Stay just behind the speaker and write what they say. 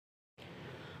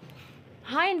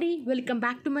Hi అండి, welcome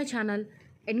back to my channel.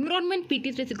 Environment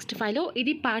PT365లో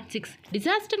ఇది part 6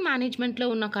 disaster మేనేజ్మెంట్లో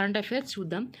ఉన్న కరెంట్ అఫైర్స్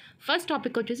చూద్దాం. ఫస్ట్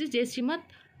టాపిక్ వచ్చేసి జయశ్రీమత్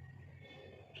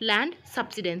ల్యాండ్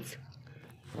సబ్సిడెన్స్.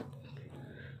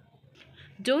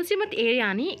 జోసిమత్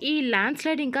ఏరియాని ఈ ల్యాండ్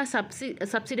స్లైడ్ ఇంకా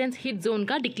సబ్సిడెన్స్ హిట్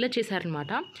జోన్గా డిక్లేర్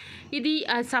చేశారనమాట. ఇది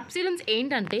సబ్సిడెన్స్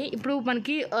ఏంటంటే ఇప్పుడు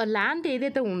మనకి ల్యాండ్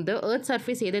ఏదైతే ఉందో, ఎర్త్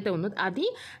సర్ఫేస్ ఏదైతే ఉందో అది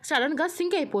సడన్గా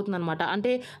సింక్ అయిపోతుంది అనమాట.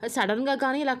 అంటే సడన్గా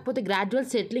కానీ లేకపోతే గ్రాడ్యువల్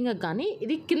సెటిలింగ్ కానీ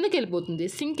ఇది కిందకి వెళ్ళిపోతుంది,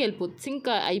 సింక్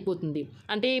అయిపోతుంది.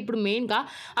 అంటే ఇప్పుడు మెయిన్గా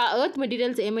ఆ ఎర్త్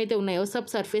మెటీరియల్స్ ఏమైతే ఉన్నాయో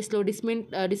సబ్ సర్ఫేస్లో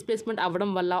డిస్ప్లేస్మెంట్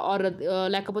అవ్వడం వల్ల ఆర్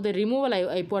లేకపోతే రిమూవల్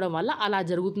అయిపోవడం వల్ల అలా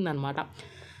జరుగుతుంది అనమాట.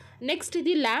 నెక్స్ట్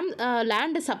ఇది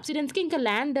ల్యాండ్ సబ్సిడెన్స్కి ఇంకా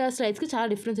ల్యాండ్ స్లైడ్స్కి చాలా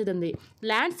డిఫరెన్స్ అవుతుంది.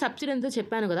 ల్యాండ్ సబ్సిడెన్స్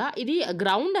చెప్పాను కదా, ఇది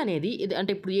గ్రౌండ్ అనేది ఇది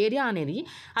అంటే ఇప్పుడు ఏరియా అనేది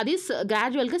అది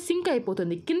గ్రాడ్యువల్గా సింక్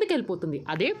అయిపోతుంది, కిందకి వెళ్ళిపోతుంది.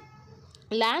 అదే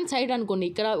ల్యాండ్ సైడ్ అనుకోండి,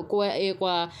 ఇక్కడ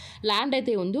ల్యాండ్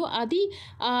అయితే ఉందో అది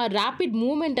ర్యాపిడ్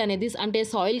మూవ్మెంట్ అనేది అంటే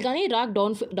సాయిల్ కానీ రాక్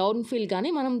డౌన్ ఫీల్ కానీ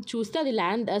మనం చూస్తే అది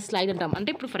ల్యాండ్ స్లైడ్ అంటాం. అంటే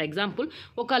ఇప్పుడు ఫర్ ఎగ్జాంపుల్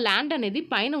ఒక ల్యాండ్ అనేది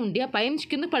పైన ఉండి ఆ పైన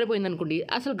కింద పడిపోయింది అనుకోండి,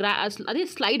 అసలు అది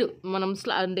స్లైడ్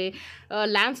అంటే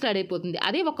ల్యాండ్ స్లైడ్ అయిపోతుంది.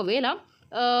 అదే ఒకవేళ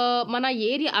మన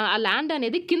ఏరియా ఆ ల్యాండ్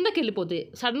అనేది కిందకి వెళ్ళిపోతుంది,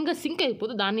 సడన్గా సింక్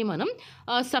అయిపోతుంది, దాన్ని మనం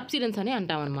సబ్సిడెన్స్ అని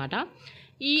అంటాం అనమాట.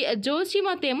 ఈ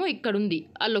జోషిమత్ ఏమో ఇక్కడ ఉంది,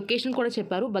 ఆ లొకేషన్ కూడా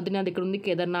చెప్పారు. బద్రీనాథ్ ఇక్కడ ఉంది,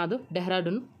 కేదార్నాథ్,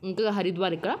 డెహ్రాడూన్, ఇంకా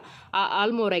హరిద్వార్ ఇక్కడ,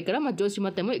 ఆల్మోరా ఇక్కడ, మా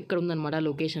జోషిమత్ ఏమో ఇక్కడ ఉందన్నమాట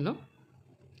లొకేషన్.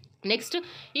 నెక్స్ట్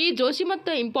ఈ జోషిమత్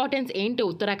ఇంపార్టెన్స్ ఏంటి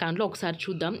ఉత్తరాఖండ్లో ఒకసారి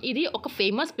చూద్దాం. ఇది ఒక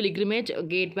ఫేమస్ పిలిగ్రిమేజ్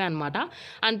గేట్వే అనమాట.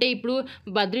 అంటే ఇప్పుడు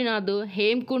బద్రీనాథ్,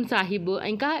 హేమ్కుండ్ సాహిబ్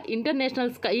ఇంకా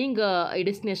ఇంటర్నేషనల్ స్కైయింగ్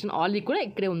డెస్టినేషన్ ఆల్ కూడా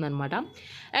ఇక్కడే ఉందన్నమాట.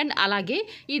 అండ్ అలాగే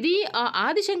ఇది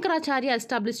ఆదిశంకరాచార్య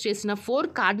ఎస్టాబ్లిష్ చేసిన 4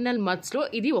 కార్డినల్ మత్స్లో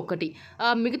ఇది ఒకటి.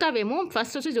 మిగతావేమో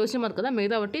ఫస్ట్ వచ్చి జోషిమత్ కదా,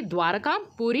 మిగతా ఒకటి ద్వారకా,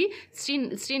 పూరి,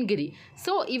 శ్రీన్గిరి.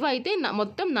 సో ఇవైతే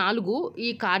మొత్తం 4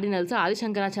 ఈ కార్డినల్స్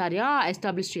ఆదిశంకరాచార్య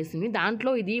ఎస్టాబ్లిష్ చేసింది.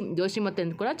 దాంట్లో ఇది జోషిమత్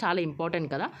కూడా చాలా ఇంపార్టెంట్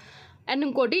కదా. అండ్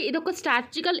ఇంకోటి ఇది ఒక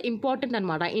స్ట్రాటజికల్ ఇంపార్టెంట్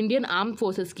అనమాట ఇండియన్ ఆర్మ్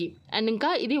ఫోర్సెస్కి. అండ్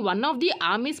ఇంకా ఇది one of the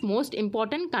armies most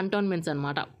important cantonments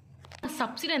అనమాట.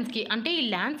 సబ్సిడెన్స్కి అంటే ఈ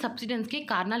ల్యాండ్ సబ్సిడెన్స్కి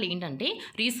కారణాలు ఏంటంటే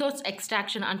రీసోర్స్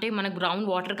ఎక్స్ట్రాక్షన్, అంటే మన గ్రౌండ్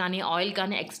వాటర్ కానీ ఆయిల్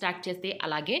కానీ ఎక్స్ట్రాక్ట్ చేస్తే,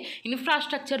 అలాగే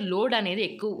ఇన్ఫ్రాస్ట్రక్చర్ లోడ్ అనేది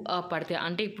ఎక్కువ పడితే,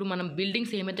 అంటే ఇప్పుడు మనం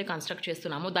బిల్డింగ్స్ ఏమైతే కన్స్ట్రక్ట్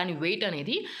చేస్తున్నామో దాని వెయిట్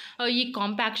అనేది ఈ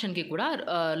కాంపాక్షన్కి కూడా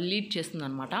లీడ్ చేస్తుంది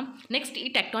అనమాట. నెక్స్ట్ ఈ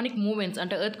టెక్టానిక్ మూవ్మెంట్స్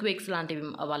అంటే ఎర్త్ క్వేక్స్ లాంటివి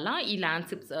వల్ల ఈ ల్యాండ్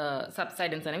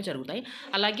సబ్సిడెన్స్ అనేవి జరుగుతాయి.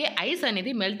 అలాగే ఐస్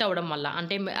అనేది మెల్ట్ అవ్వడం వల్ల,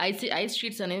 అంటే ఐస్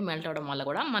షీట్స్ అనేవి మెల్ట్ అవ్వడం వల్ల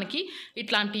కూడా మనకి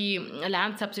ఇట్లాంటి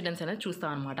ల్యాండ్ సబ్సిడెన్స్ అనేది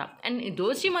చూస్తాం అనమాట. అండ్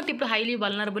జోషిమత్ ఇప్పుడు హైలీ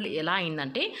వల్నరబుల్ ఎలా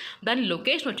అయిందంటే దాని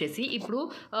లొకేషన్ వచ్చేసి ఇప్పుడు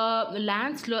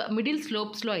ల్యాండ్స్లో మిడిల్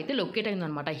స్లోప్స్లో అయితే లొకేట్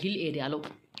అయిందనమాట, హిల్ ఏరియాలో.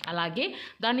 అలాగే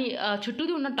దాని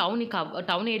చుట్టూ ఉన్న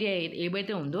టౌన్ ఏరియా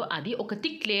ఏవైతే ఉందో అది ఒక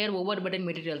thick layer over burden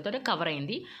మెటీరియల్తో cover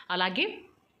అయింది. అలాగే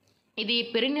ఇది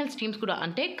పెరినియల్ స్ట్రీమ్స్ కూడా,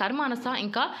 అంటే కర్మానస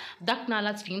ఇంకా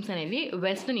దక్నాలా స్ట్రీమ్స్ అనేవి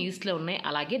వెస్ట్ అండ్ ఈస్ట్లో ఉన్నాయి.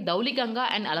 అలాగే ధౌలిగంగా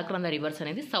అండ్ అలక్నంద రివర్స్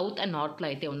అనేది సౌత్ అండ్ నార్త్లో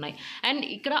అయితే ఉన్నాయి. అండ్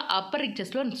ఇక్కడ అప్పర్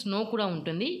రిచెస్లో స్నో కూడా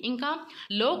ఉంటుంది. ఇంకా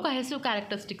లో కహెసివ్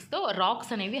క్యారెక్టరిస్టిక్స్తో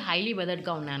రాక్స్ అనేవి హైలీ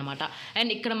వెదర్డ్గా ఉన్నాయన్నమాట.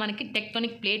 అండ్ ఇక్కడ మనకి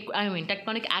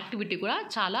టెక్టానిక్ యాక్టివిటీ కూడా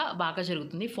చాలా బాగా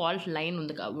జరుగుతుంది, ఫాల్ట్ లైన్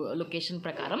ఉంది లొకేషన్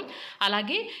ప్రకారం.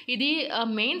 అలాగే ఇది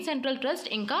మెయిన్ సెంట్రల్ ట్రస్ట్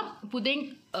ఇంకా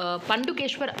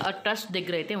పండుకేశ్వర్ ట్రస్ట్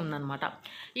దగ్గర అయితే ఉందన్నమాట.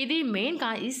 ఇది మెయిన్గా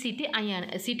ఈ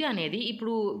సిటీ అనేది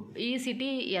ఇప్పుడు ఈ సిటీ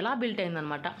ఎలా బిల్ట్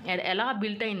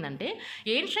అయిందంటే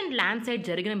ఏన్షియంట్ ల్యాండ్ సైడ్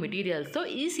జరిగిన మెటీరియల్స్తో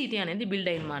ఈ సిటీ అనేది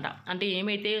బిల్డ్ అయిందన్నమాట. అంటే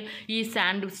ఏమైతే ఈ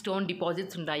శాండ్ స్టోన్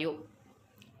డిపాజిట్స్ ఉంటాయో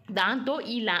దాంతో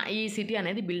ఈ సిటీ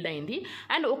అనేది బిల్డ్ అయింది.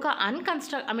 అండ్ ఒక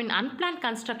అన్ప్లాన్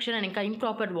కన్స్ట్రక్షన్ అండ్ ఇంకా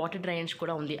ఇంప్రాపర్ వాటర్ డ్రైనేజ్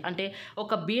కూడా ఉంది. అంటే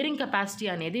ఒక బీరింగ్ కెపాసిటీ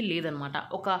అనేది లేదనమాట,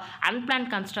 ఒక అన్ప్లాన్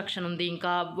కన్స్ట్రక్షన్ ఉంది,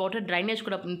 ఇంకా వాటర్ డ్రైనేజ్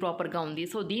కూడా ఇంప్రాపర్గా ఉంది.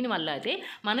 సో దీనివల్ల అయితే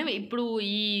మనం ఇప్పుడు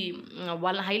ఈ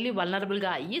హైలీ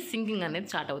వల్నరబుల్గా అయ్యి సింకింగ్ అనేది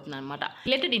స్టార్ట్ అవుతుంది అనమాట.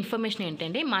 రిలేటెడ్ ఇన్ఫర్మేషన్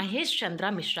ఏంటంటే మహేష్ చంద్ర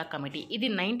మిశ్రా కమిటీ, ఇది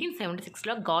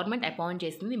 1976లో గవర్నమెంట్ అపాయింట్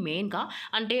చేసింది మెయిన్గా,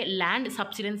 అంటే ల్యాండ్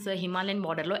సబ్సిడెన్స్ హిమాలయన్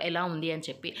బార్డర్లో ఎలా ఉంది అని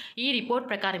చెప్పి. ఈ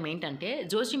రిపోర్ట్ ప్రకారం ఏంటంటే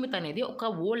జోషిమత్ అనేది ఒక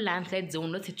ఓల్డ్ ల్యాండ్ స్లైడ్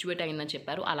జోన్లో సిచ్యువేట్ అయిందని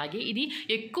చెప్పారు. అలాగే ఇది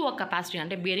ఎక్కువ కెపాసిటీ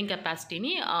అంటే బేరింగ్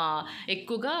కెపాసిటీని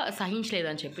ఎక్కువగా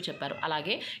సహించలేదని చెప్పారు.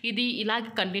 అలాగే ఇది ఇలాగే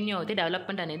కంటిన్యూ అవుతే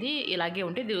డెవలప్మెంట్ అనేది ఇలాగే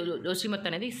ఉంటే జోషిమత్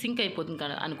అనేది సింక్ అయిపోతుంది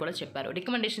అని కూడా చెప్పారు.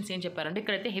 రికమెండేషన్స్ ఏం చెప్పారంటే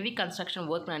ఇక్కడైతే హెవీ కన్స్ట్రక్షన్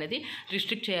వర్క్ అనేది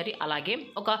రిస్ట్రిక్ట్ చేయాలి, అలాగే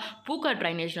ఒక పూకా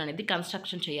డ్రైనేజ్ అనేది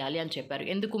కన్స్ట్రక్షన్ చేయాలి అని చెప్పారు.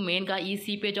 ఎందుకు మెయిన్గా ఈ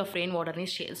సీపేజ్ ఆఫ్ రెయిన్ వాటర్ని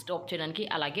స్టాప్ చేయడానికి,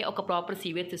 అలాగే ఒక ప్రాపర్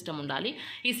సీవేజ్ సిస్టమ్ ఉండాలి.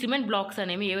 ఈ సిమెంట్ బ్లాక్స్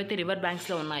అనేవి ఏవైతే రివర్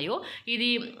బ్యాంక్స్లో ఉన్నాయో ఇది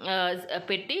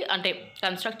పెట్టి అంటే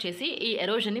కన్స్ట్రక్ట్ చేసి ఈ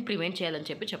ఎరోజన్ని ప్రివెంట్ చేయాలని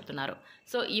చెప్తున్నారు.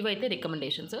 సో ఇవైతే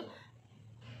రికమెండేషన్స్.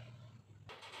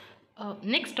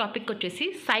 నెక్స్ట్ టాపిక్ వచ్చేసి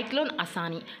cyclone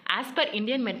అసాని. As per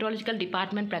Indian meteorological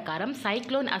department ప్రకారం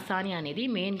సైక్లోన్ అసాని అనేది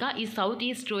మెయిన్గా ఈ south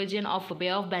east region of bay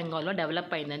of బెంగాల్లో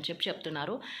డెవలప్ అయిందని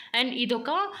చెప్తున్నారు. అండ్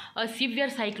ఇదొక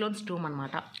సివియర్ సైక్లోన్ స్టోమ్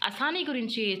అనమాట. అసాని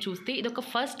గురించి చూస్తే ఇదొక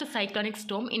first cyclonic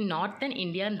storm in northern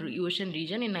Indian ocean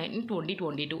reason in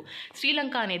 2022.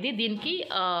 Sri Lanka అనేది దీనికి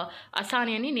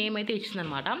అసాని అని నేమ్ అయితే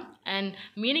ఇచ్చిందనమాట. అండ్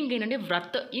మీనింగ్ ఏంటంటే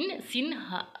వ్రత్ ఇన్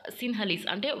సిన్హలీస్,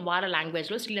 అంటే వాళ్ళ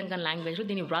లాంగ్వేజ్లో, శ్రీలంకన్ లాంగ్వేజ్లో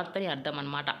దీని వ్రత్ అని అర్థం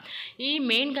అనమాట. ఈ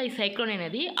మెయిన్గా ఈ సైక్లోన్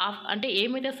అనేది అంటే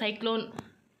ఏమైతే సైక్లోన్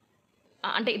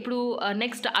అంటే ఇప్పుడు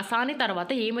నెక్స్ట్ అసాని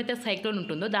తర్వాత ఏమైతే సైక్లోన్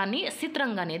ఉంటుందో దాన్ని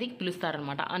సిత్రంగ్ అనేది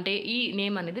పిలుస్తారనమాట. అంటే ఈ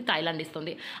నేమ్ అనేది థాయిలాండ్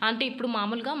ఇస్తుంది. అంటే ఇప్పుడు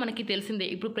మామూలుగా మనకి తెలిసిందే,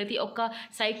 ఇప్పుడు ప్రతి ఒక్క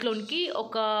సైక్లోన్కి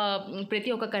ప్రతి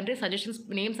ఒక్క కంట్రీ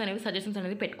నేమ్స్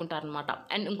అనేది పెట్టుకుంటారనమాట.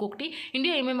 అండ్ ఇంకొకటి,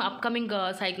 ఇండియా ఏమేమి అప్కమింగ్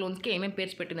సైక్లోన్స్కి ఏమేమి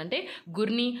పేర్స్ పెట్టిందంటే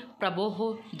గుర్ని, ప్రబోహో,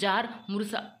 జార్,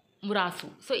 మురాసు.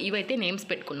 సో ఇవైతే నేమ్స్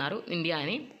పెట్టుకున్నారు ఇండియా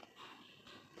అని.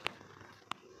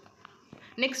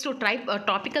 నెక్స్ట్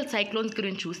ట్రాపికల్ సైక్లోన్స్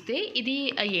గురించి చూస్తే ఇది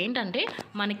ఏంటంటే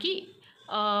మనకి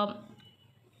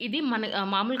ఇది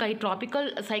మామూలుగా ఈ ట్రాపికల్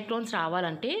సైక్లోన్స్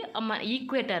రావాలంటే మన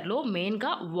ఈక్వేటర్లో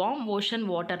మెయిన్గా వార్మ్ ఓషన్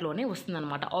వాటర్లోనే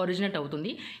వస్తుందన్నమాట, ఆరిజినేట్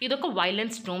అవుతుంది. ఇది ఒక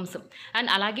వైలెంట్ స్టోమ్స్. అండ్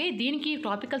అలాగే దీనికి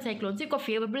ట్రాపికల్ సైక్లోన్స్ ఒక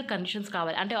ఫేవరబుల్ కండిషన్స్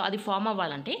కావాలి. అంటే అది ఫామ్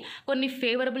అవ్వాలంటే కొన్ని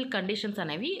ఫేవరబుల్ కండిషన్స్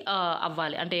అనేవి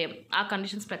అవ్వాలి. అంటే ఆ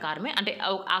కండిషన్స్ ప్రకారమే, అంటే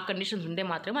ఆ కండిషన్స్ ఉంటే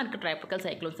మాత్రమే మనకి ట్రాపికల్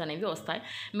సైక్లోన్స్ అనేవి వస్తాయి.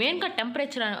 మెయిన్గా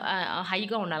టెంపరేచర్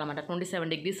హైగా ఉండాలన్నమాట. 27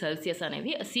 degrees Celsius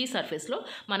అనేవి సీ సర్ఫేస్లో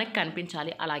మనకు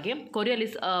కనిపించాలి. అలాగే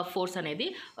కొరియోలిస్ ఫోర్స్ అనేది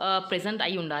ప్రెజెంట్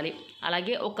అయి ఉండాలి.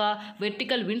 అలాగే ఒక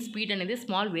వెర్టికల్ విండ్ స్పీడ్ అనేది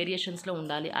స్మాల్ వేరియేషన్స్లో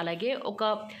ఉండాలి. అలాగే ఒక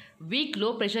వీక్ లో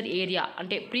ప్రెషర్ ఏరియా,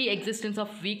 అంటే ప్రీ ఎగ్జిస్టెన్స్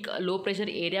ఆఫ్ వీక్ లో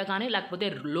ప్రెషర్ ఏరియా కానీ లేకపోతే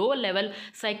లో లెవెల్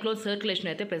సైక్లోన్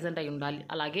సర్క్యులేషన్ అయితే ప్రెజెంట్ అయి ఉండాలి.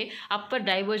 అలాగే upper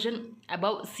diversion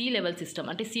above sea level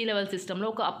system, అంటే సీ లెవెల్ సిస్టంలో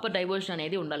ఒక అప్పర్ డైవర్జన్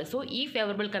అనేది ఉండాలి. సో ఈ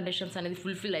ఫేవరబుల్ కండిషన్స్ అనేది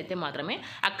ఫుల్ఫిల్ అయితే మాత్రమే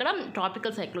అక్కడ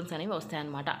ట్రాపికల్ సైక్లోన్స్ అనేవి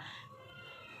వస్తాయన్నమాట.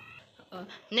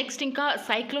 నెక్స్ట్ ఇంకా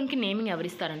సైక్లోన్కి నేమింగ్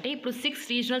ఎవరిస్తారంటే ఇప్పుడు 6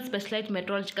 రీజనల్ స్పెషలైజ్డ్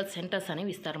మెట్రాలజికల్ సెంటర్స్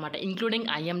అనేవి ఇస్తారన్నమాట, including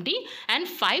IMD. And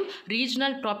 5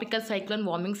 regional tropical cyclone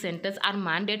warming centres are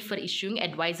mandate for issuing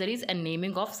advisories and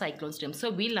naming of cyclone stems. So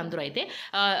వీళ్ళందరూ అయితే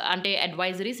అంటే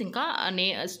అడ్వైజరీస్ ఇంకా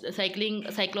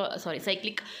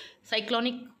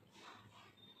సైక్లోనిక్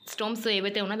స్టోమ్స్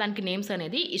ఏవైతే ఉన్నా దానికి నేమ్స్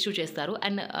అనేది ఇష్యూ చేస్తారు.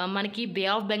 అండ్ మనకి బే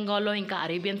ఆఫ్ బెంగాల్లో ఇంకా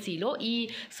అరేబియన్ సీలో ఈ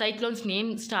సైక్లోన్స్ నేమ్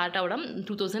స్టార్ట్ అవ్వడం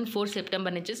 2004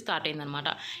 సెప్టెంబర్ నుంచి స్టార్ట్ అయిందనమాట.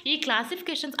 ఈ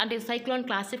క్లాసిఫికేషన్స్ అంటే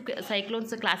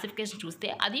సైక్లోన్స్ క్లాసిఫికేషన్ చూస్తే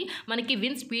అది మనకి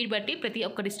విండ్ స్పీడ్ బట్టి ప్రతి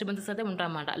ఒక్క డిస్టర్బెన్సెస్ అయితే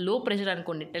ఉంటాయన్నమాట. లో ప్రెషర్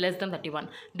అనుకోండి less than 31,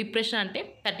 డిప్రెషన్ అంటే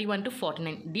 31 to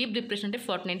 49, డీప్ డిప్రెషన్ అంటే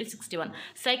 49 to 61,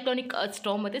 సైక్లోనిక్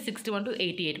స్టోమ్ అయితే 61 to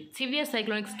 88, సివియర్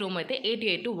సైక్లోనిక్ స్టోమ్ అయితే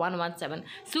 88 to 117,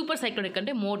 సూపర్ సైక్లోనిక్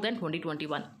అంటే మోర్ దాన్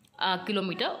 21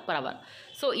 km/h.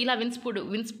 సో ఇలా విండ్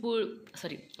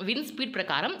స్పీడ్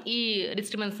ప్రకారం ఈ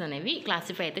డిస్టర్బెన్స్ అనేవి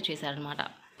క్లాసిఫై అయితే చేశారనమాట.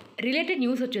 రిలేటెడ్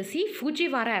న్యూస్ వచ్చేసి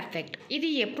ఫూజివారా ఎఫెక్ట్. ఇది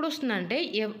ఎప్పుడు వస్తుందంటే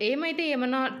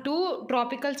ఏమైనా 2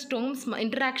 ట్రాపికల్ స్టోమ్స్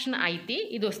ఇంటరాక్షన్ అయితే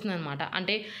ఇది వస్తుందన్నమాట.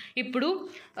 అంటే ఇప్పుడు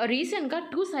రీసెంట్గా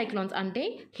 2 సైక్లోన్స్ అంటే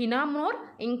హినామోర్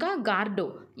ఇంకా గార్డో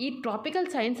ఈ ట్రాపికల్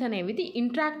సైన్స్ అనేవి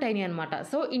ఇంటరాక్ట్ అయినాయి అనమాట.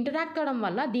 సో ఇంటరాక్ట్ అవడం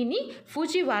వల్ల దీన్ని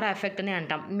ఫూజివారా ఎఫెక్ట్ అని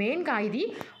అంటాం. మెయిన్గా ఇది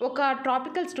ఒక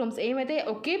ట్రాపికల్ స్టోమ్స్ ఏమైతే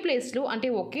ఒకే ప్లేస్లో అంటే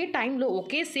ఒకే టైంలో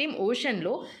ఒకే సేమ్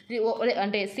ఓషన్లో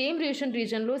అంటే సేమ్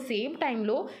రీజన్లో సేమ్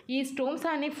టైంలో ఈ స్టోమ్స్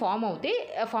అనేవి ఫామ్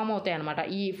అవుతాయి అనమాట,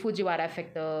 ఈ ఫూజివారా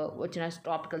ఎఫెక్ట్ వచ్చిన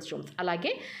ట్రాపికల్ స్టోమ్స్.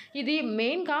 అలాగే ఇది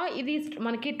మెయిన్గా ఇది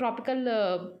మనకి ట్రాపికల్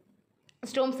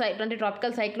స్టోమ్స్ అంటే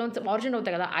ట్రాపికల్ సైక్లోన్స్ ఆరిజిన్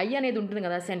అవుతాయి కదా, ఐ అనేది ఉంటుంది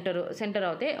కదా సెంటర్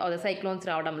అవుతాయి సైక్లోన్స్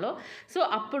రావడంలో. సో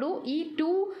అప్పుడు ఈ టూ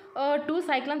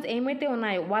సైక్లోన్స్ ఏమైతే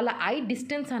ఉన్నాయో వాళ్ళ ఐ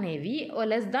డిస్టెన్స్ అనేవి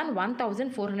less than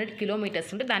 1400 kilometers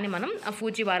ఉంటే దాన్ని మనం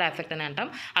ఫూజివారా ఎఫెక్ట్ అని అంటాం.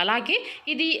 అలాగే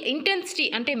ఇది ఇంటెన్సిటీ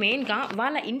అంటే మెయిన్గా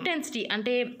వాళ్ళ ఇంటెన్సిటీ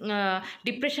అంటే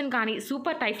డిప్రెషన్ కానీ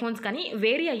సూపర్ టైఫోన్స్ కానీ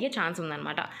వేరీ అయ్యే ఛాన్స్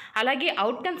ఉందన్నమాట. అలాగే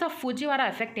అవుట్కమ్స్ ఆఫ్ ఫూజివారా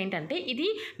ఎఫెక్ట్ ఏంటంటే ఇది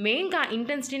మెయిన్గా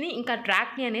ఇంటెన్సిటీని ఇంకా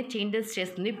ట్రాక్ని అనేది చేంజెస్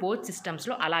చేస్తుంది బోత్ సిస్టమ్స్లో.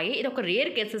 అలాగే ఇది ఒక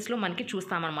రేర్ కేసెస్లో మనకి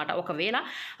చూస్తామన్నమాట. ఒకవేళ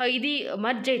ఇది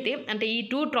మర్జ్ అయితే అంటే ఈ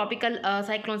 2 ట్రాపికల్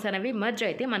సైక్లోన్స్ అనేవి మర్జ్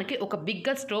అయితే మనకి ఒక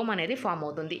బిగ్గర్ స్టోమ్ అనేది ఫామ్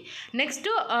అవుతుంది. Next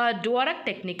డ్వారక్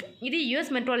technique. ఇది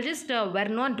యుఎస్ మెట్రాలజిస్ట్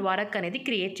వెర్నాన్ డ్వారక్ అనేది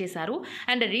క్రియేట్ చేశారు.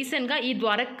 అండ్ రీసెంట్గా ఈ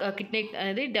డ్వారక్ టెక్నిక్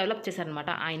అనేది డెవలప్ చేశారనమాట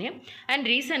ఆయనే. అండ్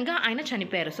రీసెంట్గా ఆయన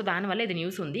చనిపోయారు. సో దానివల్ల ఇది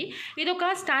న్యూస్ ఉంది. ఇది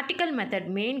ఒక స్టాటికల్ మెథడ్.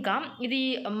 మెయిన్గా ఇది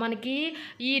మనకి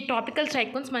ఈ ట్రాపికల్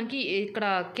సైక్లోన్స్ మనకి ఇక్కడ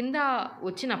కింద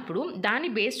వచ్చినప్పుడు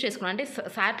దాన్ని బేస్ చేసుకుని అంటే అంటే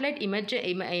శాటిలైట్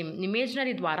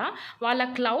ఇమేజనరీ ద్వారా వాళ్ళ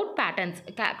క్లౌడ్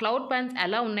ప్యాటర్న్స్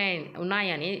ఎలా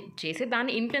ఉన్నాయని చేసి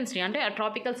దాని ఇంటెన్సిటీ అంటే ఆ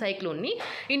ట్రాపికల్ సైక్లోన్ని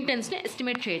ఇంటెన్స్ని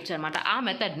ఎస్టిమేట్ చేయొచ్చు అనమాట. ఆ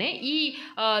మెథడ్నే ఈ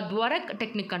డ్వరక్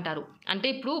టెక్నిక్ అంటారు. అంటే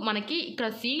ఇప్పుడు మనకి ఇక్కడ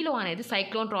సీలో అనేది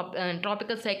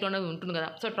ట్రాపికల్ సైక్లోన్ అనేది ఉంటుంది కదా.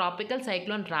 సో ట్రాపికల్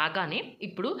సైక్లోన్ రాగానే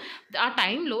ఇప్పుడు ఆ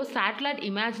టైంలో శాటిలైట్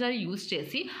ఇమాజినరీ యూజ్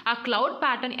చేసి ఆ క్లౌడ్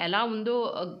ప్యాటర్న్ ఎలా ఉందో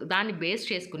దాన్ని బేస్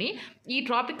చేసుకుని ఈ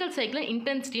ట్రాపికల్ సైక్లోన్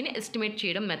ఇంటెన్సిటీని ఎస్టిమేట్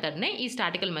చేయడం మెథడ్నే ఈ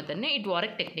స్టాటికల్ మెథడ్నే ఈ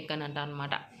డ్వరక్ టెక్నిక్ అని అంటారు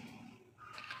అనమాట.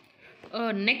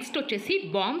 నెక్స్ట్ వచ్చేసి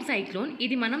బాంబ్ సైక్లోన్.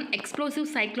 ఇది మనం ఎక్స్ప్లోసివ్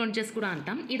సైక్లోన్జెస్ కూడా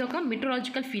అంటాం. ఇది ఒక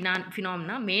మెట్రలాజికల్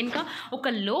ఫినామినా మెయిన్గా ఒక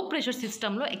లో ప్రెషర్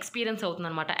సిస్టంలో ఎక్స్పీరియన్స్ అవుతుంది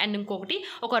అనమాట. అండ్ ఇంకొకటి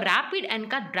ఒక rapid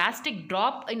and drastic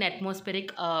drop in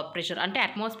atmospheric pressure. అంటే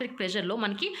అట్మాస్ఫిరిక్ ప్రెషర్లో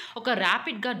మనకి ఒక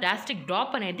ర్యాపిడ్గా డ్రాస్టిక్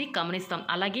డ్రాప్ అనేది గమనిస్తాం.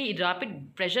 అలాగే ఈ ర్యాపిడ్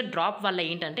ప్రెషర్ డ్రాప్ వల్ల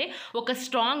ఏంటంటే ఒక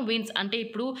స్ట్రాంగ్ విండ్స్, అంటే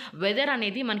ఇప్పుడు వెదర్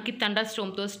అనేది మనకి thunder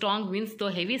స్టోమ్తో strong విండ్స్తో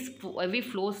heavy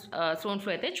stone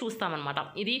flow అయితే చూస్తామన్నమాట.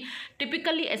 ఇది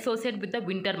typically associate with the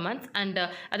winter months. And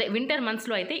అదే వింటర్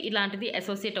మంత్స్లో అయితే ఇలాంటిది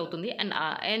అసోసియేట్ అవుతుంది.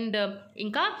 అండ్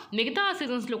ఇంకా మిగతా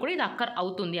సీజన్స్లో కూడా ఇది అక్కర్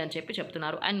అవుతుంది అని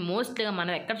చెప్తున్నారు. అండ్ మోస్ట్గా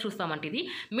మనం ఎక్కడ చూస్తామంటే ఇది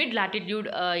మిడ్ లాటిట్యూడ్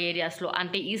ఏరియాస్లో,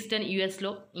 అంటే ఈస్టర్న్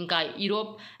యూఎస్లో, ఇంకా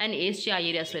యూరోప్ అండ్ ఏషియా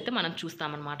ఏరియాస్లో అయితే మనం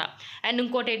చూస్తామన్నమాట. అండ్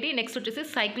ఇంకోటి ఏంటి నెక్స్ట్ వచ్చేసి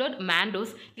సైక్లోన్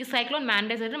మ్యాండోస్. ఈ సైక్లోన్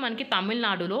మ్యాండోస్ అయితే మనకి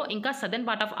తమిళనాడులో ఇంకా సదర్న్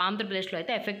పార్ట్ ఆఫ్ ఆంధ్రప్రదేశ్లో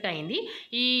అయితే ఎఫెక్ట్ అయింది.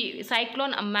 ఈ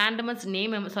సైక్లోన్ మ్యాండోస్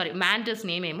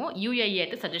నేమ్ ఏమో యూఏఈ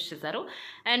అయితే సజెస్ట్ చేశారు.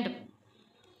 And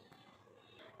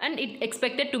it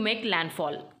expected to make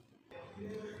landfall.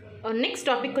 Next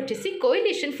topic వచ్చేసి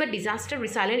coalition for disaster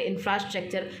resilient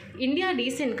infrastructure. India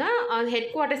రీసెంట్గా హెడ్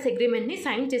క్వార్టర్స్ అగ్రిమెంట్ని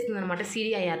సైన్ చేస్తుందన్నమాట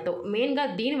సిడిఐఆర్తో. మెయిన్గా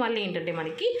దీనివల్ల ఏంటంటే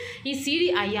మనకి ఈ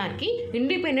సిడిఐఆర్కి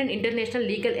ఇండిపెండెంట్ ఇంటర్నేషనల్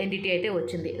లీగల్ ఎంటిటీ అయితే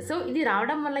వచ్చింది. సో ఇది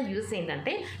రావడం వల్ల యూజ్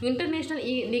ఏంటంటే ఇంటర్నేషనల్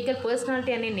ఈ లీగల్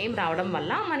పర్సనాలిటీ అనే నేమ్ రావడం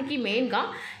వల్ల మనకి మెయిన్గా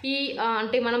ఈ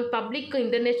అంటే మనం పబ్లిక్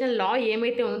ఇంటర్నేషనల్ లా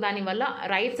ఏమైతే ఉందో దానివల్ల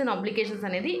రైట్స్ అండ్ అబ్లికేషన్స్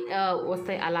అనేది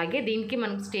వస్తాయి. అలాగే దీనికి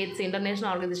మనకి స్టేట్స్,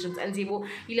 ఇంటర్నేషనల్ ఆర్గనైజేషన్స్, ఎన్జిఓ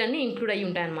ఇవన్నీ ఇంక్లూడ్ అయ్యి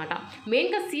ఉంటాయి అన్నమాట.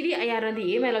 మెయిన్గా సిడిఐఆర్ అనేది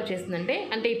ఏం అలౌ చేస్తుందంటే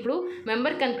అంటే ఇప్పుడు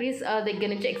మెంబర్ కంట్రీస్ దగ్గర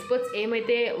నుంచి ఎక్స్పర్ట్స్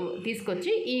ఏమైతే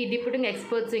తీసుకొచ్చి ఈ డిప్యూటింగ్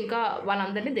ఎక్స్పర్ట్స్ ఇంకా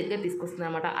వాళ్ళందరినీ దగ్గర తీసుకొస్తుంది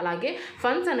అనమాట. అలాగే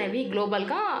ఫండ్స్ అనేవి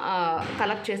గ్లోబల్గా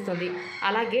కలెక్ట్ చేస్తుంది.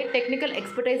 అలాగే టెక్నికల్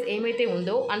ఎక్స్పర్టైజ్ ఏమైతే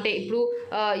ఉందో అంటే ఇప్పుడు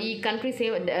ఈ కంట్రీస్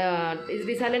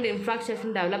రిసైలెంట్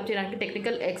ఇన్ఫ్రాస్ట్రక్చర్ని డెవలప్ చేయడానికి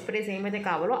టెక్నికల్ ఎక్స్పర్టైజ్ ఏమైతే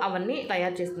కావాలో అవన్నీ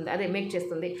తయారు చేస్తుంది, అదే మేక్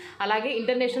చేస్తుంది. అలాగే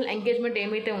ఇంటర్నేషనల్ ఎంగేజ్మెంట్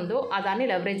ఏమైతే ఉందో దాన్ని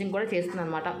లెవరేజింగ్ కూడా చేస్తుంది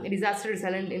అనమాట disaster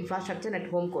resilient infrastructure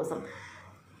at home కోసం.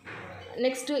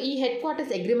 నెక్స్ట్ ఈ హెడ్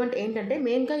క్వార్టర్స్ అగ్రిమెంట్ ఏంటంటే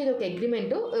మెయిన్గా ఇది ఒక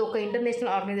అగ్రిమెంట్, ఒక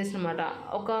ఇంటర్నేషనల్ ఆర్గనైజేషన్ అనమాట.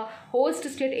 ఒక హోస్ట్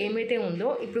స్టేట్ ఏమైతే ఉందో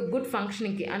ఇప్పుడు గుడ్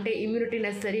ఫంక్షనింగ్కి అంటే ఇమ్యూనిటీ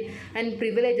నెసరీ అండ్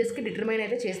ప్రివిలేజెస్కి డిటర్మైన్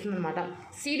అయితే చేస్తుంది అనమాట.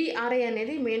 సిడిఆర్ఐ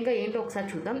అనేది మెయిన్గా ఏంటో ఒకసారి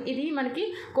చూద్దాం. ఇది మనకి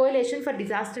coalition for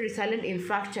disaster resilient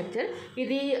infrastructure.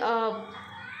 ఇది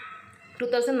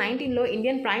 2019లో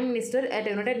Indian prime minister at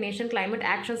United nation climate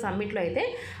action సమ్మిట్లో అయితే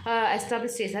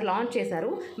ఎస్టాబ్లిష్ చేశారు, లాంచ్ చేశారు.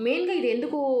 మెయిన్గా ఇది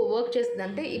ఎందుకు వర్క్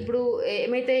చేస్తుందంటే ఇప్పుడు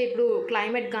ఏమైతే ఇప్పుడు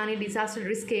క్లైమేట్ కానీ డిజాస్టర్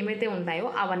రిస్క్ ఏమైతే ఉంటాయో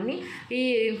అవన్నీ ఈ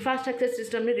ఇన్ఫ్రాస్ట్రక్చర్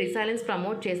సిస్టమ్ని రిసైలెన్స్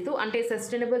ప్రమోట్ చేస్తూ అంటే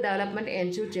సస్టైనబుల్ డెవలప్మెంట్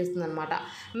ఎన్ష్యూర్ చేస్తుంది అనమాట.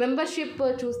 మెంబర్షిప్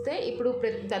చూస్తే ఇప్పుడు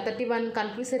 31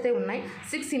 కంట్రీస్ అయితే ఉన్నాయి,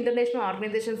 6 ఇంటర్నేషనల్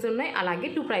ఆర్గనైజేషన్స్ ఉన్నాయి, అలాగే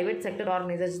 2 ప్రైవేట్ సెక్టర్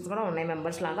ఆర్గనైజేషన్స్ కూడా ఉన్నాయి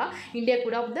మెంబర్స్ లాగా. ఇండియా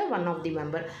కూడా one of the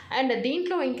member. And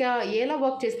దీంట్లో ఇంకా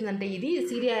వర్క్ చేస్తుందంటే ఇది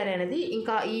సిడిఆర్ అనేది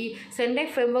ఇంకా ఈ సెండై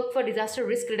framework for disaster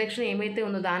risk reduction ఏమైతే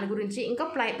ఉందో దాని గురించి, ఇంకా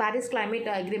ప్యారిస్ క్లైమేట్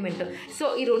అగ్రిమెంట్, సో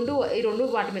ఈ రెండు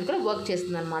వాటి మీద కూడా వర్క్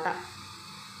చేస్తుంది అనమాట.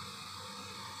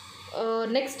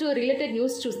 నెక్స్ట్ రిలేటెడ్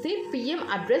న్యూస్ చూస్తే PM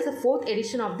address 4th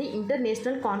edition of the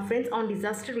international conference on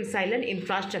disaster resilient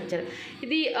infrastructure.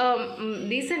 ఇది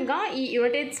రీసెంట్గా ఈ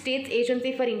United states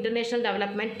agency for international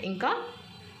development ఇంకా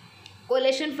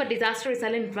collation for disaster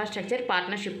resilient infrastructure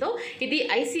పార్ట్నర్షిప్తో ఇది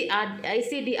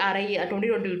ఐసిడిఆర్ఐ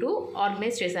 2022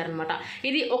 ఆర్గనైజ్ చేశారనమాట.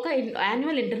 ఇది ఒక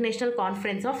annual international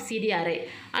conference of CDRI.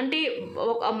 అంటే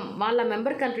వాళ్ళ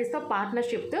మెంబర్ కంట్రీస్తో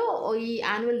పార్ట్నర్షిప్తో ఈ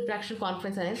యాన్యువల్ ఇంటరాక్షన్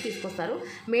కాన్ఫరెన్స్ అనేది తీసుకొస్తారు.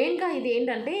 మెయిన్గా ఇది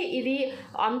ఏంటంటే ఇది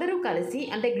అందరూ కలిసి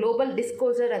అంటే గ్లోబల్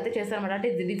డిస్క్లోజర్ అయితే చేస్తారన్నమాట.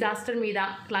 అంటే డిజాస్టర్ మీద,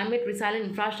 క్లైమేట్ రిసైలెంట్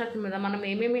ఇన్ఫ్రాస్ట్రక్చర్ మీద మనం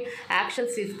ఏమేమి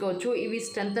యాక్షన్స్ తీసుకోవచ్చు, ఇవి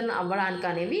స్ట్రెంథన్ అవ్వడానికి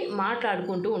అనేవి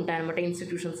మాట్లాడుకుంటూ ఉంటాయన్నమాట.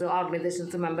 ఇన్స్టిట్యూషన్స్, ఆర్గనైజేషన్స్,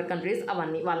 మెంబర్ కంట్రీస్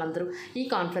అవన్నీ వాళ్ళందరూ ఈ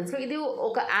కాన్ఫరెన్స్లో. ఇది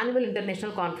ఒక యాన్యువల్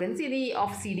ఇంటర్నేషనల్ కాన్ఫరెన్స్, ఇది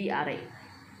ఆఫ్ సిడిఆర్ఐ.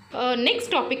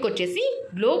 నెక్స్ట్ టాపిక్ వచ్చేసి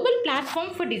global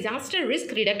platform for disaster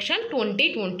risk reduction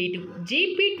 2022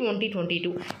 GP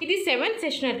 2022. ఇది 7th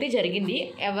సెషన్ అయితే జరిగింది.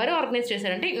 ఎవరు ఆర్గనైజ్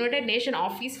చేశారంటే United nation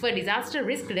office for disaster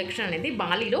risk reduction అనేది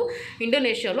బాలీలో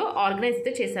ఇండోనేషియాలో ఆర్గనైజ్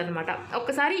అయితే చేశారనమాట.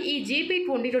 ఒకసారి ఈ జీపీ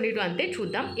 2022 అంటే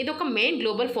చూద్దాం. ఇది ఒక మెయిన్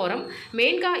గ్లోబల్ ఫోరం.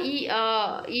 మెయిన్గా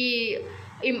ఈ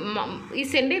ఈ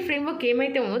సెండై ఫ్రేమ్వర్క్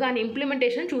ఏమైతే ఉందో దాని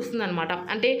ఇంప్లిమెంటేషన్ చూస్తుందన్నమాట.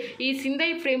 అంటే ఈ సింధై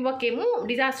ఫ్రేమ్వర్క్ ఏమో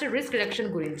డిజాస్టర్ రిస్క్ రిడక్షన్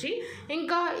గురించి.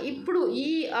 ఇంకా ఇప్పుడు ఈ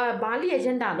బాలి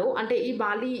ఎజెండాలో అంటే ఈ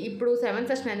బాలి ఇప్పుడు 7th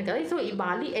సెషన్ అయింది కదా, సో ఈ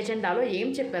బాలి ఎజెండాలో ఏం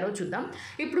చెప్పారో చూద్దాం.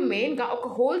 ఇప్పుడు మెయిన్గా ఒక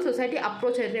హోల్ సొసైటీ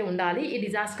అప్రోచ్ అయితే ఉండాలి ఈ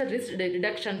డిజాస్టర్ రిస్క్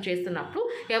రిడక్షన్ చేస్తున్నప్పుడు.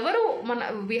 ఎవరు మన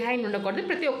బిహైండ్ ఉండకూడదు,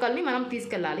 ప్రతి ఒక్కరిని మనం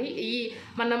తీసుకెళ్ళాలి ఈ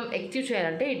మనం అచీవ్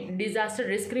చేయాలంటే,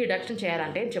 డిజాస్టర్ రిస్క్ రిడక్షన్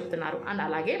చేయాలంటే అని చెప్తున్నారు. అండ్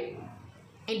అలాగే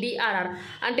డిఆర్ఆర్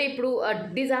అంటే ఇప్పుడు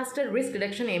డిజాస్టర్ రిస్క్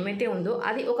రిడక్షన్ ఏమైతే ఉందో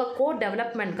అది ఒక కోర్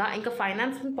డెవలప్మెంట్గా, ఇంకా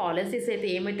ఫైనాన్స్ పాలసీస్ అయితే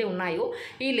ఏమైతే ఉన్నాయో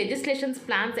ఈ లెజిస్లేషన్స్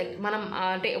ప్లాన్స్ మనం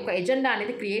అంటే ఒక ఎజెండా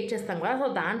అనేది క్రియేట్ చేస్తాం కదా, సో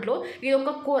దాంట్లో ఇది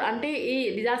ఒక కోర్ అంటే ఈ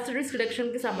డిజాస్టర్ రిస్క్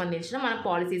రిడక్షన్కి సంబంధించిన మన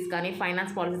పాలసీస్ కానీ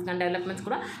ఫైనాన్స్ పాలసీస్ కానీ డెవలప్మెంట్స్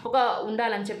కూడా ఒక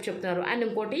ఉండాలని చెప్తున్నారు. అండ్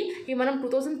ఇంకోటి ఈ మనం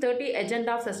 2030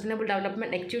 agenda of sustainable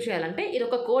development achieve చేయాలంటే ఇది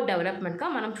ఒక కోర్ డెవలప్మెంట్గా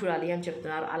మనం చూడాలి అని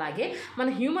చెప్తున్నారు. అలాగే మన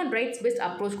హ్యూమన్ రైట్స్ బేస్డ్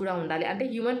అప్రోచ్ కూడా ఉండాలి, అంటే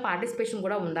హ్యూమన్ పార్టిసిపేషన్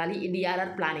కూడా ఉండాలి ఈ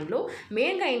డిఆర్ఆర్ ప్లానింగ్లో.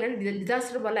 మెయిన్గా ఏంటంటే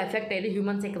డిజాస్టర్ వల్ల ఎఫెక్ట్ అయ్యేది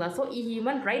హ్యూమన్సే కదా, సో ఈ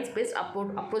హ్యూమన్ రైట్స్ బేస్డ్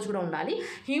అప్రోచ్ కూడా ఉండాలి,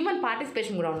 హ్యూమన్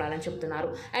పార్టిసిపేషన్ కూడా ఉండాలని చెప్తున్నారు.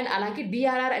 అండ్ అలాగే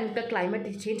DRR and climate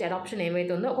change adoption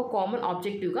ఏమైతే ఉందో ఒక కామన్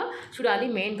ఆబ్జెక్టివ్గా చూడాలి.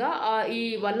 మెయిన్గా ఈ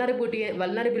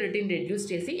వల్నరబిలిటీని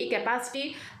రెడ్యూస్ చేసి ఈ కెపాసిటీ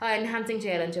ఎన్హాన్సింగ్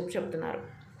చేయాలని చెప్తున్నారు.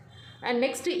 అండ్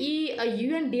నెక్స్ట్ ఈ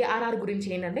యుఎన్డిఆర్ఆర్ గురించి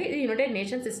ఏంటంటే ఇది United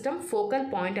nation system focal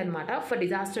point అనమాట ఫర్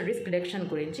డిజాస్టర్ రిస్క్ రిడక్షన్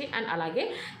గురించి. అండ్ అలాగే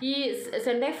ఈ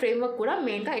సెండై ఫ్రేమ్వర్క్ కూడా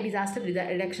మెయిన్గా ఈ డిజాస్టర్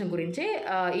రిడక్షన్ గురించే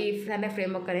ఈ సెండై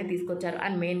ఫ్రేమ్వర్క్ అనేది తీసుకొచ్చారు.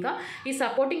 అండ్ మెయిన్గా ఈ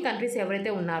సపోర్టింగ్ కంట్రీస్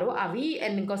ఎవరైతే ఉన్నారో అవి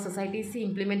అండ్ ఇంకా సొసైటీస్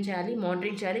ఇంప్లిమెంట్ చేయాలి,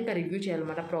 మానిటరింగ్ చేయాలి, ఇంకా రివ్యూ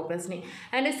చేయాలన్నమాట ప్రోగ్రెస్ని.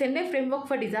 And సెండై framework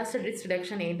for disaster risk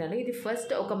reduction ఏంటంటే ఇది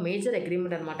ఫస్ట్ ఒక మేజర్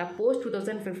అగ్రిమెంట్ అనమాట పోస్ట్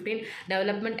 2015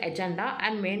 డెవలప్మెంట్ ఎజెండా.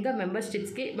 అండ్ మెయిన్గా మెంబర్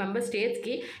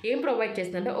స్టేట్స్కి ఏం ప్రొవైడ్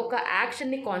చేస్తుందంటే ఒక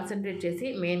యాక్షన్ని కాన్సన్ట్రేట్ చేసి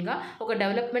మెయిన్గా ఒక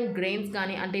డెవలప్మెంట్ గ్రెయిన్స్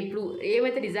కానీ అంటే ఇప్పుడు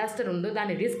ఏమైతే డిజాస్టర్ ఉందో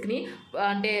దాని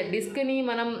రిస్క్ని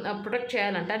మనం ప్రొటెక్ట్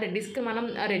చేయాలంటే అంటే రిస్క్ మనం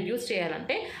రెడ్యూస్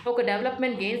చేయాలంటే ఒక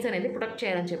డెవలప్మెంట్ గెయిన్స్ అనేది ప్రొటెక్ట్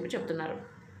చేయాలని చెప్తున్నారు.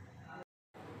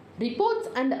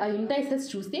 రిపోర్ట్స్ అండ్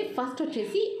ఇండైసెస్ చూస్తే ఫస్ట్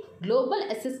వచ్చేసి global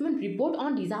assessment report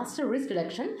on disaster risk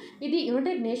reduction. ఇది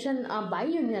యునైటెడ్ నేషన్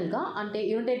బైయూనియల్గా అంటే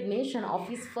United nation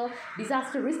office for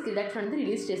disaster risk reduction అనేది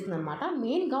రిలీజ్ చేస్తుంది అనమాట.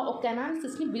 మెయిన్గా ఒక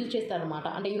అనాలిసిస్ని బిల్డ్ చేస్తారనమాట,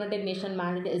 అంటే యునైటెడ్ నేషన్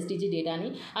మ్యాండేట్ ఎస్డిజి డేటాని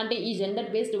అంటే ఈ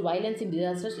gender based violence in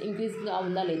disasters ఇంక్రీజ్గా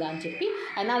ఉందా లేదా అని చెప్పి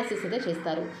అనాలిసిస్ అయితే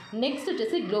చేస్తారు. నెక్స్ట్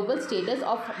వచ్చేసి global status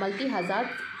of multi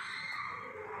hazard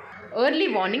early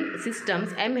warning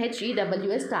systems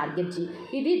MHEWS target G.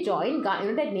 ఇది జాయింట్గా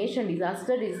United nation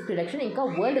disaster risk reduction ఇంకా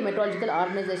వరల్డ్ మెట్రాలజికల్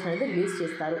ఆర్గనైజేషన్ అనేది రిలీజ్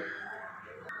చేస్తారు.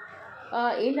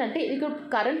 ఏంటంటే ఇక్కడ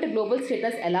కరెంట్ గ్లోబల్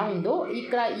స్టేటస్ ఎలా ఉందో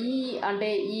ఇక్కడ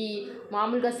ఈ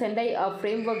మామూలుగా సెండై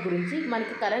ఫ్రేమ్వర్క్ గురించి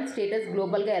మనకి కరెంట్ స్టేటస్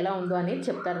గ్లోబల్గా ఎలా ఉందో అనేది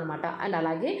చెప్తారనమాట. అండ్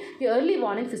అలాగే ఈ ఎర్లీ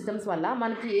వార్నింగ్ సిస్టమ్స్ వల్ల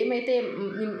మనకి ఏమైతే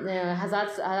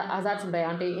హజార్డ్స్ ఉంటాయో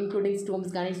అంటే ఇంక్లూడింగ్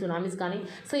స్టోమ్స్ కానీ సునామీస్ కానీ,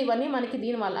 సో ఇవన్నీ మనకి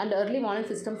దీనివల్ల అండ్ ఎర్లీ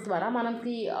వార్నింగ్ సిస్టమ్స్ ద్వారా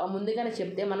మనకి ముందుగానే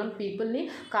చెప్తే మనం పీపుల్ని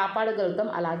కాపాడగలుగుతాం.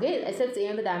 అలాగే అసెట్స్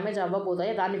ఏమైతే డ్యామేజ్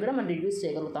అవ్వబోతాయో దాన్ని కూడా మనం రిడ్యూస్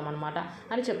చేయగలుగుతాం అనమాట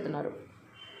అని చెప్తున్నారు.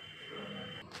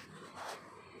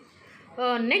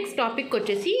 నెక్స్ట్ టాపిక్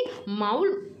వచ్చేసి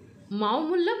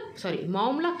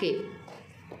మౌమ్లా కేవ్.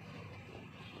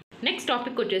 నెక్స్ట్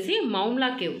టాపిక్ వచ్చేసి మౌమ్లా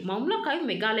కేవ్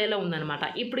మేఘాలయలో ఉందన్నమాట.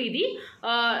 ఇప్పుడు ఇది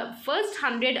first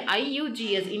 100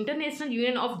 IUGS international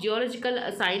union of geological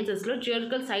సైన్సెస్లో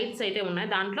geological sites అయితే ఉన్నాయి,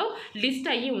 దాంట్లో లిస్ట్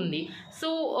అయ్యి ఉంది. సో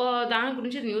దాని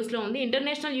గురించి న్యూస్లో ఉంది.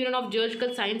 International union of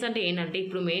geological science అంటే ఏంటంటే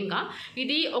ఇప్పుడు మెయిన్గా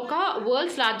ఇది ఒక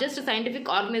world's largest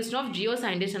scientific organisation of Jio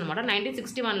scientist అనమాట.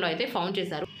 1961లో అయితే ఫౌండ్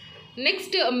చేశారు.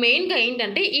 నెక్స్ట్ మెయిన్గా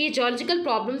ఏంటంటే ఈ జియాలజికల్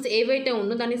ప్రాబ్లమ్స్ ఏవైతే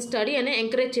ఉందో దాన్ని స్టడీ అనే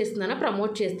ఎంకరేజ్ చేస్తుందని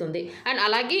ప్రమోట్ చేస్తుంది. అండ్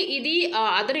అలాగే ఇది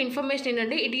అదర్ ఇన్ఫర్మేషన్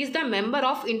ఏంటంటే it is the member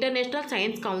of international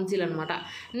science council అనమాట.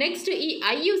 నెక్స్ట్ ఈ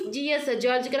IUGS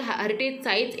జియాలజికల్ హెరిటేజ్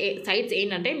సైట్స్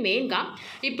ఏంటంటే మెయిన్గా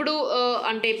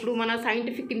ఇప్పుడు మన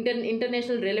సైంటిఫిక్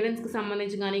ఇంటర్నేషనల్ రెలవెన్స్కి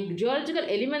సంబంధించి కానీ జియాలజికల్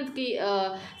ఎలిమెంట్స్కి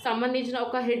సంబంధించిన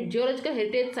ఒక జియాలజికల్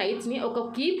హెరిటేజ్ సైట్స్ని ఒక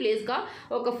కీ ప్లేస్గా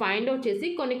ఒక ఫైండ్ అవుట్ చేసి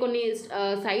కొన్ని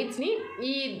సైట్స్ని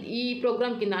ఈ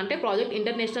ప్రోగ్రామ్ కింద అంటే ప్రాజెక్ట్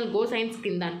ఇంటర్నేషనల్ గో సైన్స్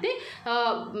కింద అంటే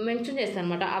మెన్షన్ చేస్తాను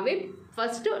అనమాట. అవే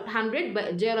ఫస్ట్ 100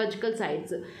 జియోలాజికల్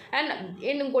సైట్స్. అండ్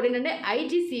ఇంకోటి ఏంటంటే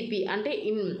IGCP అంటే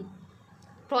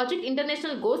project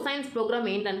international go science programme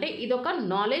ఏంటంటే ఇదొక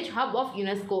నాలెడ్జ్ హబ్ ఆఫ్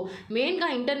యునెస్కో. మెయిన్గా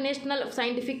ఇంటర్నేషనల్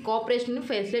సైంటిఫిక్ కోఆపరేషన్ని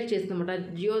ఫెసిలిటేట్ చేస్తుందన్నమాట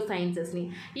జియో సైన్సెస్ని.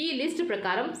 ఈ లిస్ట్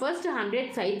ప్రకారం ఫస్ట్ 100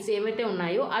 సైట్స్ ఏవైతే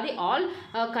ఉన్నాయో అది all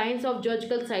kinds of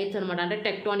geological sites అనమాట. అంటే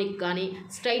టెక్టానిక్ కానీ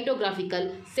స్ట్రైటోగ్రాఫికల్,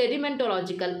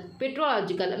 సెడిమెంటోలాజికల్,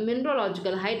 పెట్రోలాజికల్,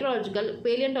 మినరలాజికల్, hydrological,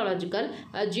 పేలియంటోలాజికల్,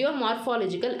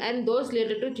 జియోమార్ఫాలజికల్ and those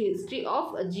related to history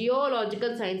of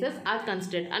geological sciences are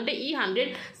considered. అంటే ఈ 100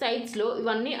 సైట్స్లో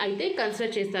ఇవన్నీ అయితే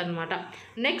కన్సిడర్ చేస్తారనమాట.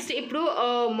 నెక్స్ట్ ఇప్పుడు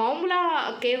మౌమ్లా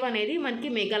కేవ్ అనేది మనకి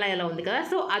మేఘాలయలో ఉంది కదా,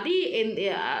 సో అది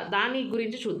దాని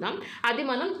గురించి చూద్దాం. అది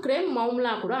మనం క్రెమ్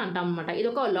మౌమ్లా కూడా అంటాం అనమాట. ఇది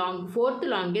ఒక fourth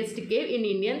longest cave in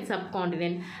Indian sub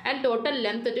continent and total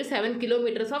length వచ్చి 7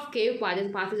 కిలోమీటర్స్ ఆఫ్ కేవ్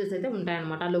పాసేజెస్ అయితే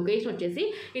ఉంటాయన్నమాట. లొకేషన్ వచ్చేసి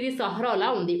ఇది సహ్రాలా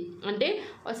ఉంది, అంటే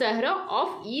సహ్రా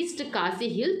of east Kashi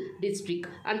hill district,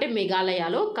 అంటే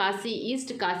మేఘాలయలో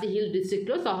ఈస్ట్ కాశీ హిల్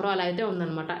డిస్ట్రిక్ట్లో సహ్రాలా అయితే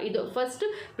ఉందన్నమాట. ఇది ఫస్ట్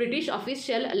బ్రిటిష్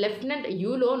ఆఫీషియల్ లెఫ్టినెంట్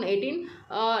యూలో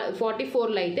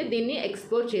 1844లో అయితే దీన్ని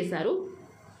ఎక్స్ప్లోర్ చేశారు.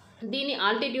 దీని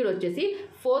ఆల్టిట్యూడ్ వచ్చేసి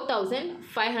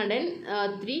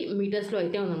 4503 మీటర్స్లో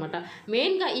అయితే ఉందన్నమాట.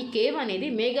 మెయిన్గా ఈ కేవ్ అనేది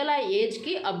మేఘాలయ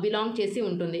ఏజ్కి బిలాంగ్ చేసి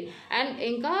ఉంటుంది. అండ్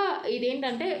ఇంకా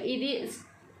ఇదేంటంటే ఇది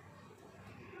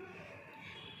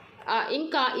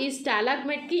ఇంకా ఈ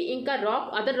స్టాలాగ్మైట్కి ఇంకా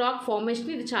అదర్ రాక్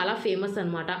ఫార్మేషన్కి ఇది చాలా ఫేమస్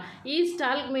అనమాట. ఈ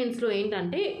స్టాలాగ్మైట్స్లో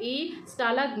ఏంటంటే ఈ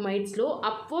స్టాలాగ్మైట్స్లో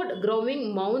అప్వర్డ్ గ్రోవింగ్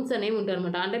మౌంట్స్ అనేవి ఉంటాయి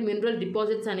అనమాట, అంటే మినరల్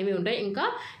డిపాజిట్స్ అనేవి ఉంటాయి. ఇంకా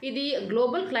ఇది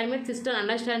గ్లోబల్ క్లైమేట్ సిస్టమ్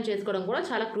అండర్స్టాండ్ చేసుకోవడం కూడా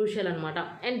చాలా క్రూషియల్ అనమాట.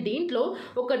 అండ్ దీంట్లో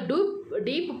ఒక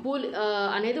డీప్ పూల్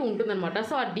అనేది ఉంటుందన్నమాట.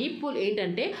 సో ఆ డీప్ పూల్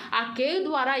ఏంటంటే ఆ కేవ్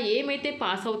ద్వారా ఏమైతే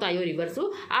పాస్ అవుతాయో రివర్స్,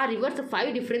 ఆ రివర్స్ 5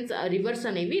 డిఫరెంట్ రివర్స్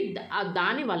అనేవి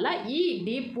దానివల్ల ఈ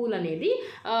డీప్ పూల్ అనేది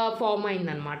ఫామ్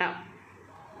అయిందనమాట.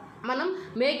 మనం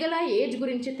మేఘాలయ ఏజ్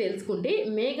గురించి తెలుసుకుంటే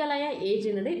మేఘాలయ ఏజ్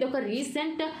అనేది ఇది ఒక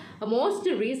most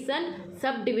recent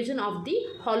sub division of the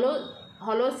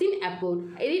Holocene epoch.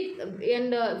 ఇది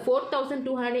అండ్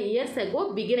 4200 years ago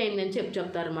బిగిన్ అయిందని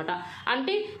చెప్తారనమాట.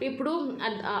 అంటే ఇప్పుడు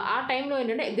ఆ టైంలో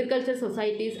ఏంటంటే agriculture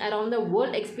societies around the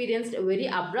world experienced very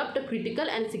abrupt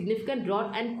critical and significant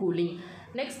drought and cooling.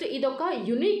 Next ఇది ఒక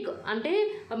యునిక్, అంటే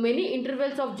many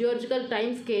intervals of geological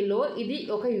time స్కేల్లో ఇది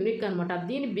ఒక యూనిక్ అనమాట.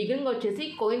 దీని బిగినింగ్ వచ్చేసి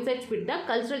coincides with the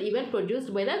cultural event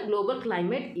produced by the global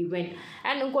climate event.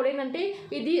 And ఇంకోటి ఏంటంటే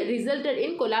ఇది resulted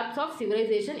in collapse of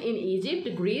civilisation in Egypt,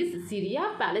 grace, Syria,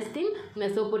 Palestine,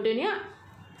 మెసోపొటేమియా,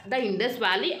 the Indus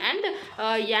valley and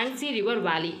యాంగ్సీ river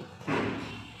valley.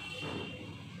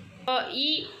 ఈ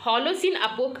హాలోసిన్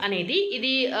ఎపోక్ అనేది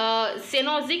ఇది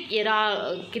సెనోజిక్ ఎరా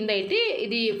కింద అయితే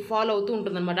ఇది ఫాలో అవుతూ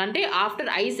ఉంటుందన్నమాట. అంటే ఆఫ్టర్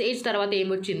ఐస్ ఏజ్ తర్వాత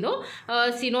ఏమొచ్చిందో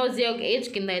సినోజిక్ ఏజ్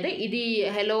కింద అయితే ఇది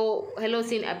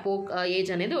హెలోసిన్ ఎపోక్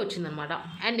ఏజ్ అనేది వచ్చిందనమాట.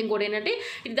 అండ్ ఇంకోటి ఏంటంటే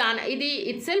ఇది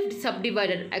it self sub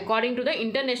divided according to the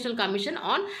international commission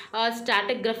on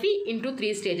stratigraphy into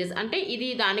 3 stages. అంటే ఇది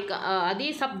దానికి అది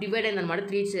సబ్ డివైడ్ అయిందనమాట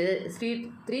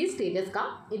 3 స్టేజెస్గా.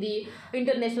 ఇది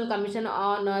ఇంటర్నేషనల్ కమిషన్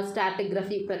ఆన్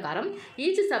స్ట్రాటిగ్రఫీ ప్రకారం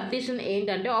ఈచ్ సబ్ డివిజన్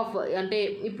ఏంటంటే అంటే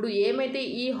ఇప్పుడు ఏమైతే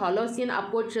ఈ హోలోసిన్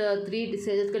అపోచ్ 3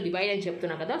 స్టేజెస్గా డివైడ్ అని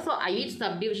చెప్తున్నా కదా, సో ఈచ్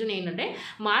సబ్ డివిజన్ ఏంటంటే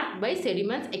marked by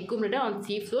sediments accumulated on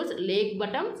see floors, lake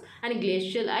బటమ్స్ and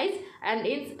glacial ice and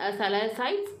in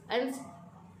సలాసైట్స్ and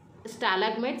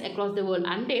స్టాలాగ్మైట్స్ across the world.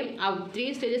 అంటే ఆ 3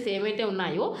 స్టేజెస్ ఏమైతే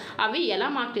ఉన్నాయో అవి ఎలా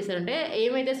మార్క్ చేశారంటే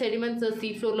ఏమైతే సెడిమెంట్స్ సీ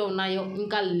ఫ్లోర్లో ఉన్నాయో,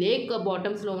 ఇంకా లేక్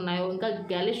బాటమ్స్లో ఉన్నాయో, ఇంకా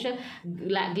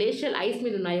గ్లేషియల్ ఐస్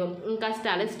మీద ఉన్నాయో, ఇంకా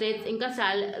స్టాలస్టేట్స్, ఇంకా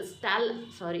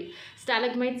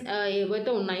స్టాలగ్మైట్స్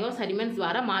ఏవైతే ఉన్నాయో సెడిమెంట్స్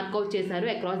ద్వారా మార్క్ అవుట్ చేశారు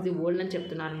అక్రాస్ ది వరల్డ్ అని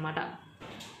చెప్తున్నారు అనమాట.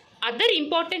 అదర్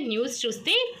ఇంపార్టెంట్ న్యూస్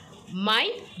చూస్తే మై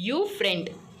యూ ఫ్రెండ్.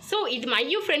 సో ఇది మై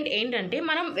యూ ఫ్రెండ్ ఏంటంటే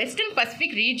మనం వెస్టర్న్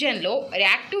పసిఫిక్ రీజియన్లో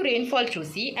యాక్టివ్ రెయిన్ఫాల్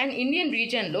చూసి అండ్ ఇండియన్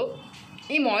రీజియన్లో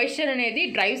ఈ మాయిశ్చర్ అనేది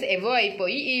డ్రైవ్స్ ఎవో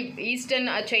అయిపోయి ఈ ఈస్టర్న్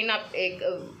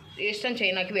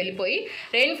చైనాకి వెళ్ళిపోయి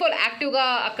రెయిన్ఫాల్ యాక్టివ్గా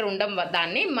అక్కడ ఉండడం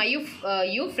దాన్ని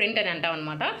యూ ఫ్రంట్ అని అంటాం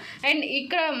అనమాట. అండ్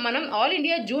ఇక్కడ మనం ఆల్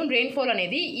ఇండియా జూన్ రెయిన్ఫాల్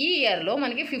అనేది ఈ ఇయర్లో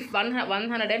మనకి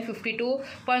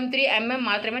 152.3 mm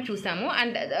మాత్రమే చూసాము.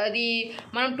 అండ్ అది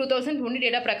మనం 2020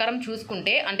 డేటా ప్రకారం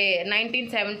చూసుకుంటే, అంటే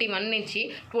 1971 నుంచి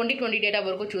 2020 డేటా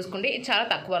వరకు చూసుకుంటే ఇది చాలా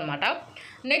తక్కువ అనమాట.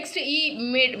 నెక్స్ట్ ఈ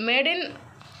మేడెన్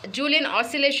జూలియన్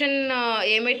ఆసిలేషన్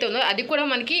ఏమైతే ఉందో అది కూడా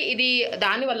మనకి ఇది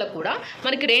దానివల్ల కూడా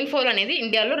మనకి రెయిన్ఫాల్ అనేది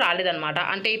ఇండియాలో రాలేదన్నమాట.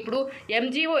 అంటే ఇప్పుడు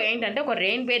ఎంజిఓ ఏంటంటే ఒక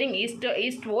rain bearing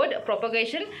ఈస్ట్వర్డ్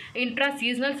propagation intra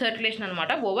seasonal circulation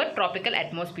అనమాట ఓవర్ ట్రాపికల్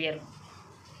అట్మాస్ఫియర్.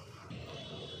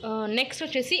 నెక్స్ట్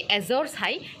వచ్చేసి అజోర్స్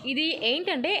హై. ఇది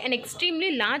ఏంటంటే an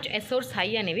extremely large Azores high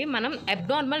అనేవి మనం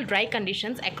abnormal dry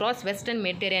conditions across western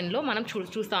మెడిటరేనియన్లో మనం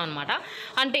చూస్తాం అనమాట.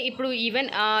 అంటే ఇప్పుడు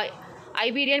ఈవెన్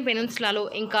ఐబీరియన్ పెనిన్సులాలో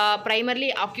ఇంకా primarily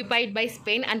occupied by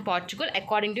Spain and Portugal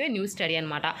according to a new study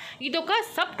అనమాట. ఇదొక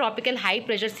sub tropical high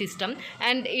pressure system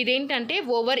and ఇదేంటంటే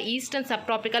over eastern sub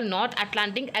tropical north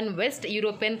Atlantic and west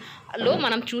యూరోపియన్లో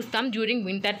మనం చూస్తాం డ్యూరింగ్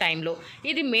వింటర్ టైంలో.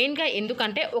 ఇది మెయిన్గా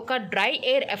ఎందుకంటే ఒక డ్రై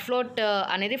ఎయిర్ ఎఫ్లోట్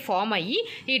అనేది ఫామ్ అయ్యి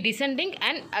ఈ descending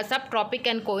and sub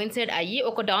trophic and coincide అయ్యి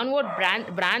ఒక downward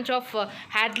branch of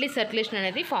Hadley circulation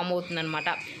అనేది ఫామ్ అవుతుందన్నమాట.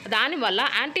 దానివల్ల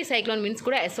యాంటీ సైక్లోన్ విండ్స్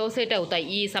కూడా అసోసియేట్ అవుతాయి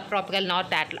ఈ sub tropical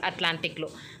north అట్లాంటిక్లో.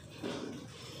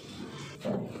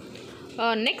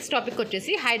 Next topic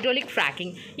వచ్చేసి హైడ్రోలిక్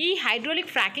ఫ్రాకింగ్. ఈ హైడ్రోలిక్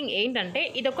ఫ్రాకింగ్ ఏంటంటే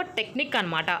ఇది ఒక టెక్నిక్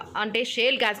అనమాట. అంటే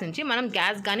షేల్ గ్యాస్ నుంచి మనం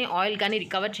గ్యాస్ కానీ ఆయిల్ కానీ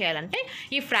రికవర్ చేయాలంటే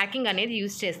ఈ ఫ్రాకింగ్ అనేది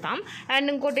యూజ్ చేస్తాం.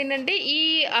 అండ్ ఇంకోటి ఏంటంటే ఈ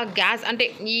గ్యాస్ అంటే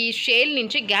ఈ షేల్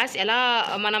నుంచి గ్యాస్ ఎలా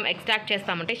మనం ఎక్స్ట్రాక్ట్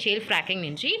చేస్తామంటే షేల్ ఫ్రాకింగ్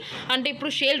నుంచి అంటే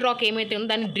ఇప్పుడు షేల్ రాక్ ఏమైతే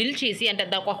ఉందో దాన్ని డ్రిల్ చేసి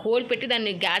అంటే ఒక హోల్ పెట్టి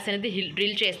దాన్ని గ్యాస్ అనేది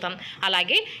డ్రిల్ చేస్తాం.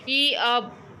 అలాగే ఈ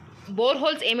బోర్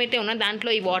హోల్స్ ఏమైతే ఉన్నాయో దాంట్లో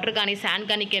ఈ వాటర్ కానీ శాండ్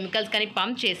కానీ కెమికల్స్ కానీ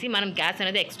పంప్ చేసి మనం గ్యాస్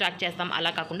అనేది ఎక్స్ట్రాక్ట్ చేస్తాం.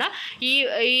 అలా కాకుండా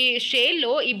ఈ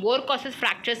షేల్లో ఈ బోర్ కాసెస్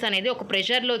ఫ్రాక్చర్స్ అనేది ఒక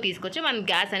ప్రెషర్లో తీసుకొచ్చి మనం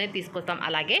గ్యాస్ అనేది తీసుకొస్తాం.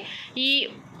 అలాగే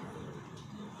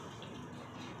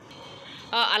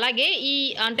ఈ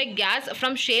అంటే gas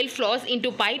from shale flows into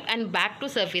pipe and back to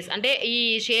surface అంటే ఈ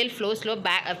షేల్ ఫ్లోస్లో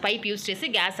పైప్ యూస్ చేసి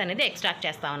గ్యాస్ అనేది ఎక్స్ట్రాక్ట్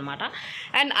చేస్తాం అనమాట.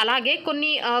 అండ్ అలాగే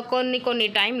కొన్ని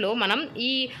టైంలో మనం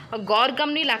ఈ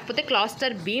గార్గమ్ని లేకపోతే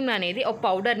క్లాస్టర్ బీమ్ అనేది ఒక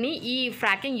పౌడర్ని ఈ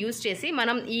ఫ్రాకింగ్ యూస్ చేసి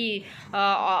మనం ఈ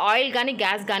ఆయిల్ కానీ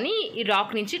గ్యాస్ కానీ ఈ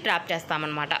రాక్ నుంచి ట్రాప్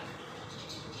చేస్తామన్నమాట.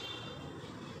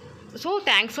 సో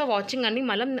థ్యాంక్స్ ఫర్ వాచింగ్ అండి.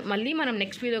 మళ్ళీ మనం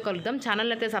నెక్స్ట్ వీడియో కలుద్దాం.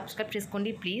 ఛానల్ అయితే సబ్స్క్రైబ్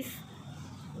చేసుకోండి ప్లీజ్.